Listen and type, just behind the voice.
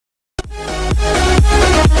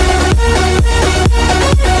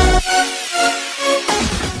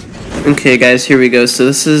Okay guys, here we go. So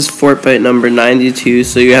this is Fortbyte number 92.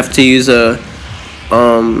 So you have to use a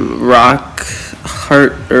rock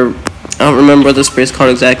heart, or I don't remember what the spray is called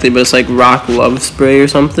exactly, but it's like rock love spray or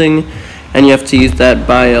something. And you have to use that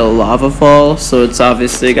by a lava fall. So it's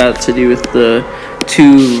obviously got to do with the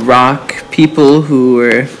two rock people who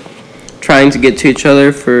were trying to get to each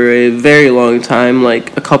other for a very long time,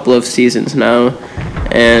 like a couple of seasons now.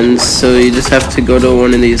 And so you just have to go to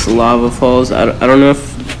one of these lava falls. I don't know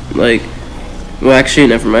if, like, well, actually,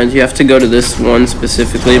 never mind. You have to go to this one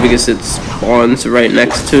specifically because it spawns right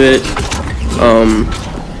next to it.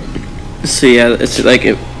 So yeah, it's like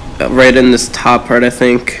right in this top part, I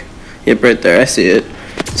think. Yep, right there, I see it.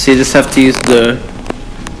 So you just have to use the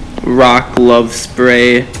rock love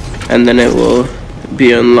spray, and then it will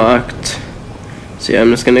be unlocked. So yeah, I'm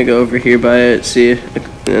just gonna go over here by it, see,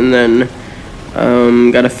 and then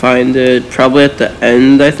gotta find it. Probably at the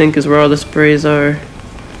end, I think, is where all the sprays are.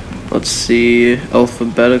 Let's see,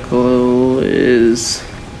 alphabetical is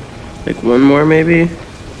like one more maybe?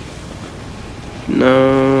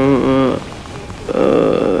 No,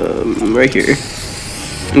 right here.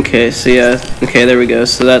 Okay, so yeah, okay, there we go.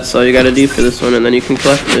 So that's all you gotta do for this one, and then you can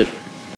collect it.